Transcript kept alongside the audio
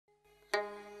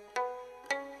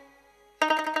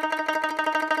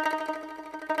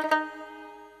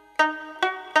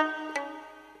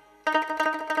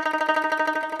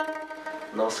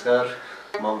नमस्कार,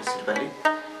 म अमृत शेर्पाली।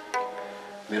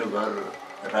 मेरो घर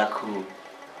राखु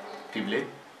पिब्ले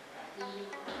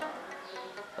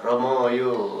र म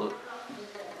यो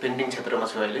पेन्टिङ क्षेत्रमा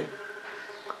छु। अहिले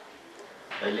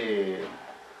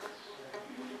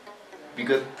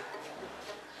विगत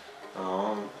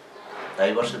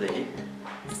 2.5 वर्षदेखि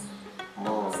म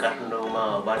काठमाडौँमा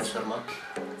बानेश्वरमा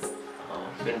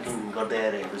पेन्टिङ गर्दै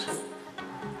आइरहेको छु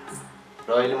र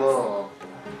अहिले म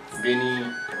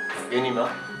बेनीमा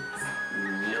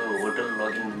यो होटल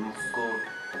लगिनको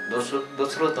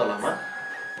दोस्रो तलामा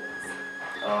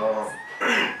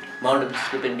माउन्ट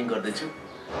एभरेस्टको पेन्टिङ गर्दैछु।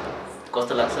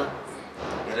 कस्तो लाग्छ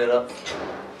हेरेर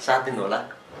साथ दिनु होला।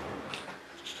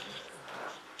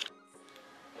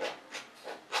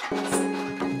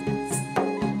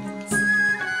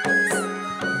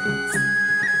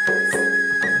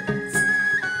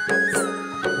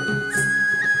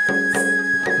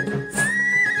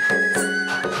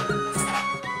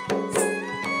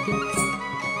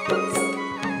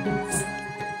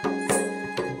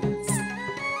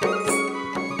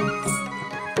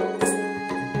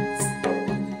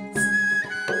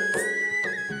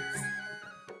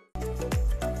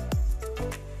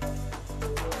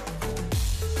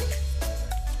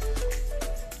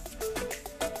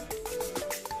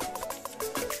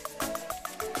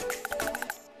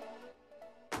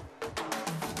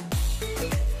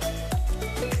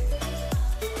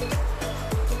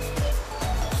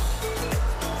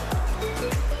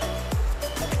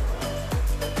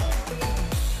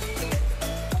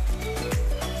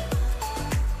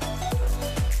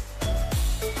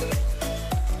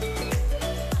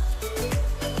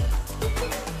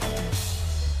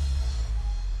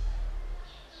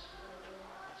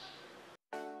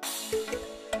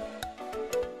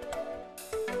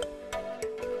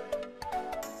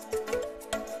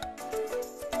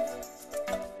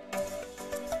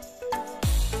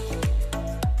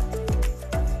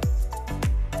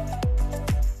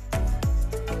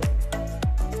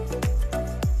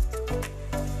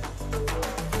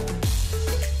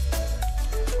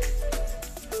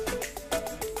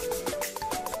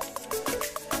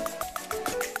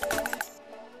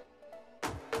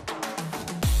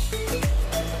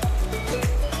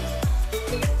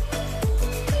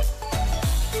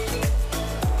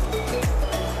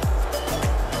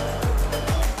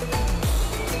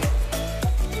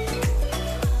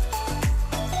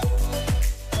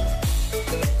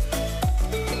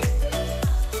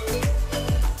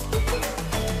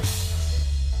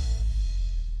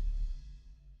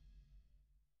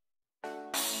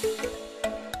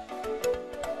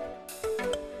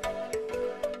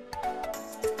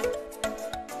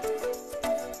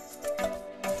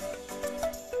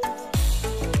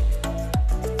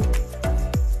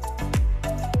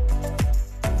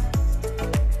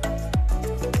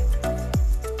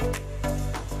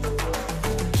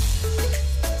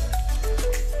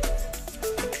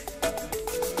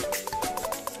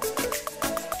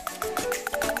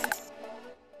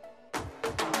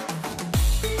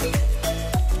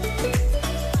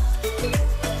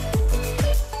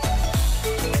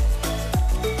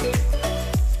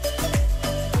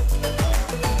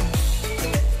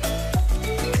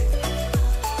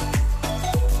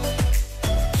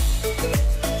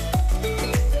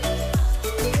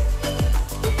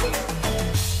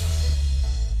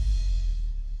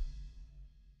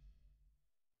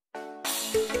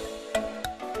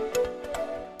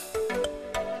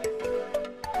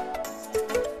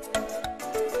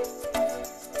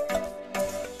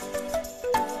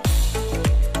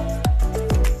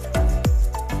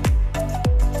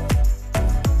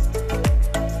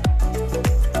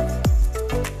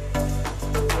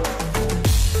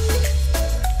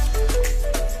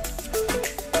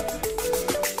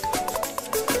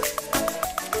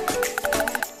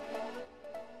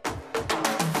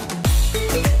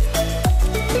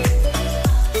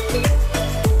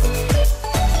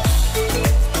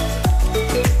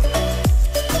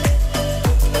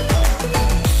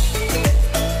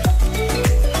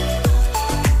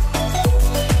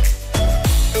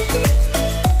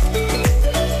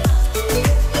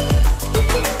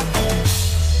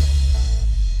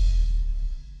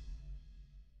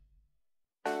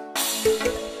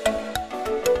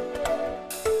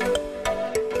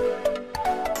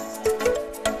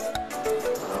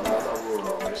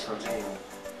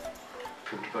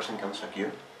 सकियो,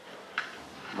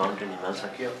 माउन्टेन हिमाल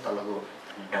सकियो, तलको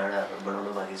डाँडाहरू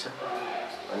बनाउनु बाँकी छ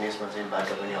अनि यसमा चाहिँ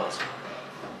बाटो पनि आउँछ।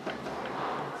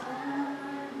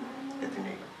 यति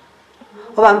नै।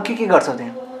 अब हामी के गर्छौँ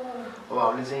त्यहाँ? अब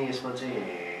हामीले चाहिँ यसमा चाहिँ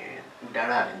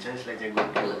डाँडा हालिन्छ, यसलाई चाहिँ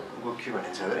गोख्यु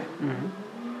भनिन्छ अरे।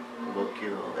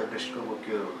 बोकियो एभरेस्टको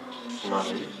बोकियो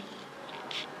नलगी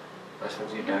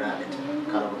त्यसपछि डाँडा हालिन्छ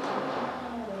कालो पत्थर।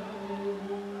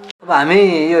 अब हामी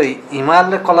यो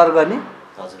हिमाललाई कलर गर्ने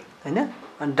हजुर होइन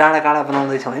अनि डाँडा काँडा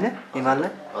बनाउँदैछौँ होइन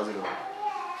हिमाललाई हजुर हो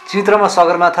चित्रमा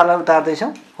सगरमाथालाई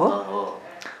उतार्दैछौँ हो हो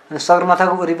अनि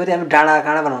सगरमाथाको वरिपरि हामी डाँडा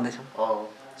काँडा बनाउँदैछौँ।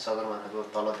 सगरमाथाको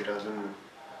तलतिर जुन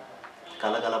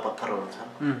काला काला पत्थरहरू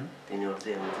छन् तिनीहरू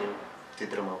चाहिँ हामी चाहिँ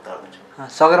चित्रमा उतार्दैछौँ।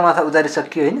 सगरमाथा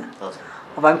उतारिसकियो होइन हजुर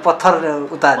अब हामी पत्थर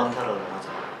उतार्ने पत्थरहरू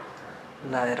हजुर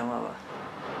ल हेरौँ अब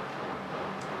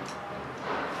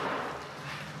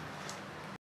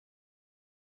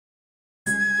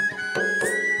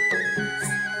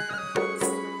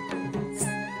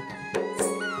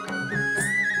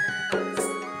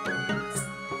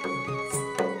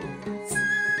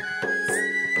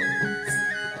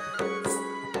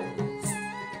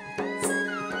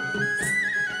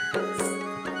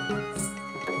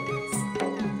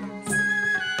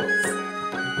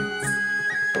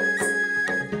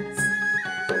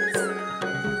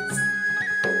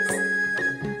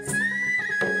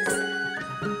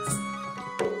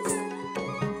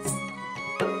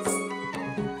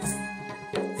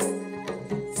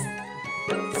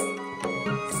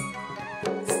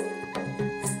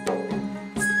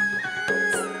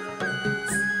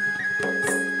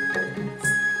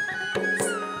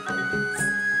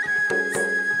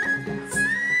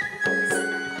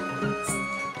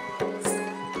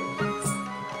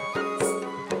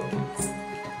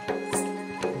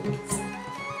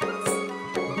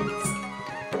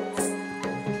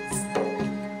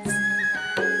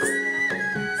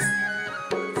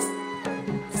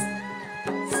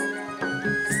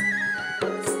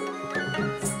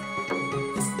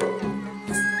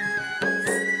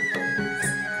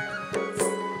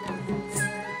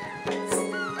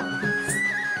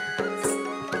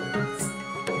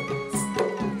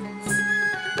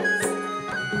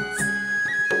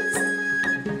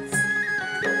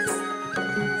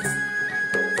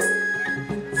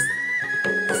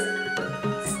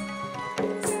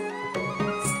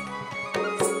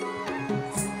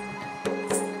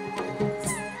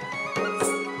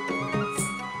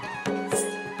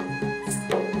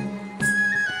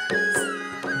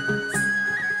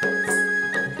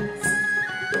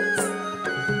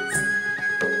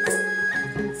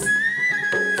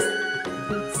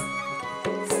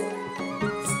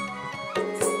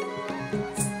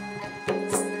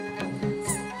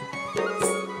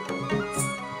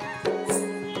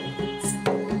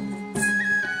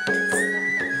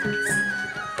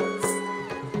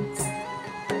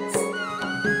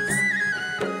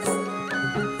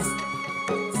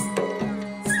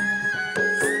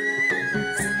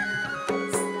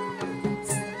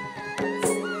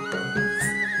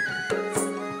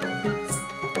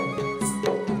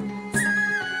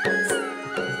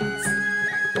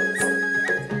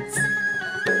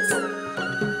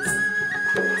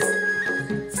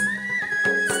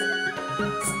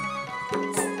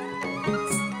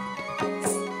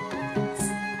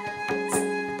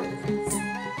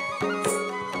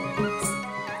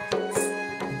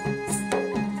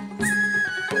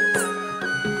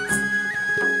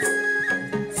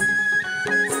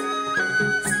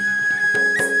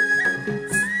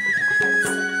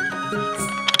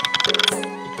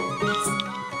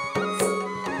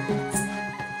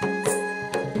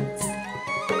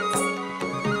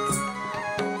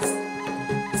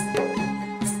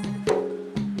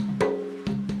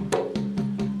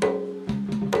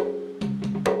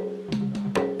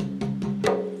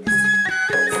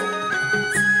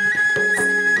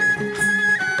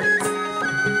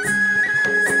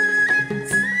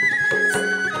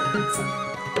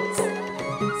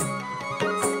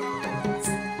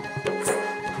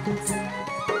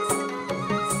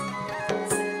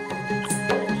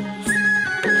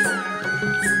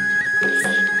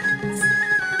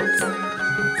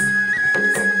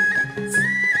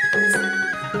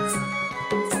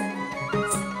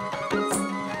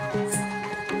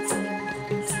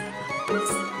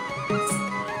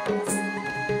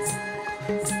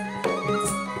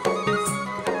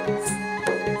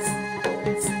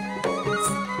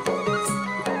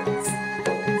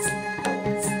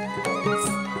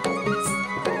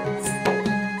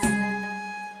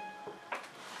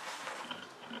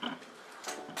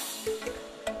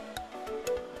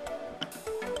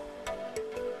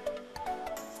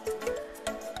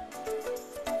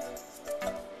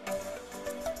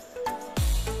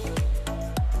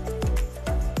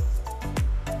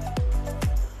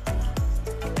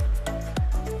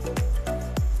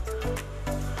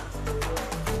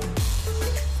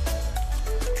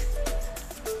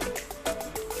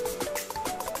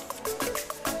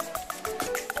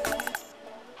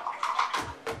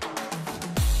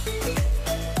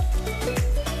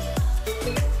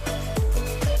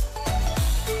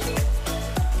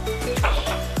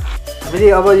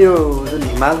हामीले अब यो जुन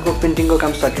हिमालको पेन्टिङको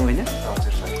काम सक्यौँ होइन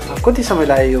हजुर सर कति समय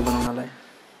लाग्यो यो बनाउनलाई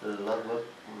लगभग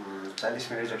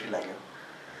 40 मिनट जति लाग्यो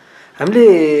हामीले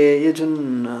यो जुन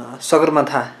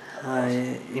सगरमाथा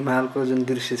हिमालको जुन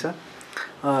दृश्य छ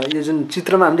यो जुन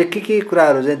चित्रमा हामीले के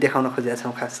कुराहरू चाहिँ देखाउन खोजेका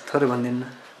छौँ खास थोरै भनिदिनु न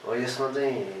हो यसमा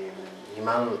चाहिँ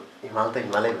हिमाल त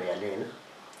हिमालै भइहाल्यो होइन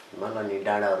हिमाल अनि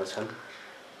डाँडाहरू छन्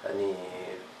अनि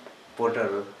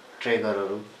पोर्टरहरू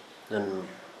ट्रेकरहरू जुन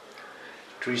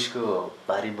टुरिस्टको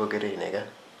भारी बोकेर हिँडेका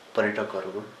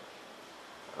पर्यटकहरूको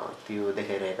त्यो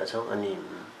देखाइरहेका छौँ अनि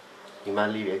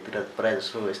हिमाली भेगतिर प्रायः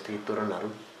जसो यस्तै तोरणहरू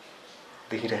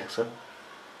देखिरहेको छ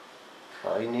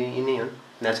यिनै हुन्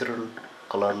नेचुरल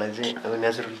कलरलाई चाहिँ अब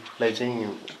नेचुरललाई चाहिँ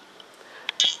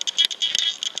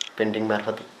पेन्टिङ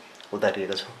मार्फत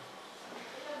उतारिएको छ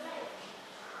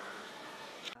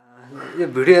यो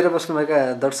भिडियो हेरेर बस्नुभएका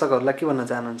दर्शकहरूलाई के भन्न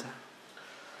चाहनुहुन्छ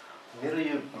मेरो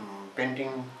यो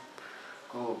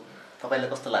पेन्टिङको तपाईँलाई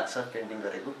कस्तो लाग्छ पेन्टिङ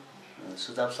गरेको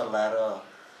सुझाव सल्लाह र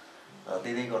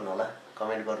दिँदै गर्नुहोला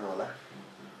कमेन्ट गर्नुहोला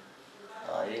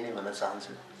यही नै भन्न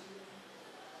चाहन्छु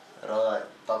र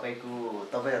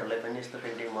तपाईँहरूलाई पनि यस्तो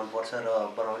पेन्टिङ मनपर्छ र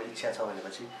बनाउने इच्छा छ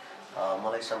भनेपछि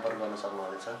मलाई सम्पर्क गर्न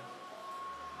सक्नुहुनेछ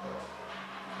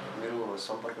मेरो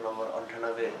सम्पर्क नम्बर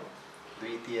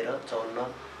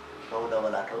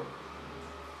 98-213-54-988 हो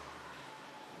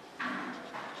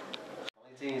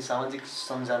चाहिँ सामाजिक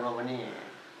सञ्जालमा पनि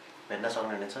भेट्न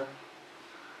सक्नुहुनेछ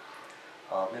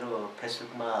मेरो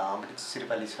फेसबुकमा अमृत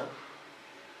श्रीपाली छ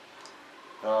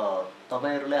र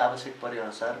तपाईँहरूलाई आवश्यक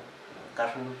परेअनुसार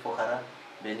काठमाडौँ पोखरा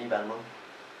बेनी बागलुङ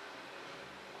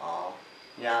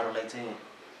यहाँहरूलाई चाहिँ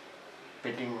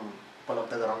पेन्टिङ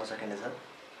उपलब्ध गराउन सकिनेछ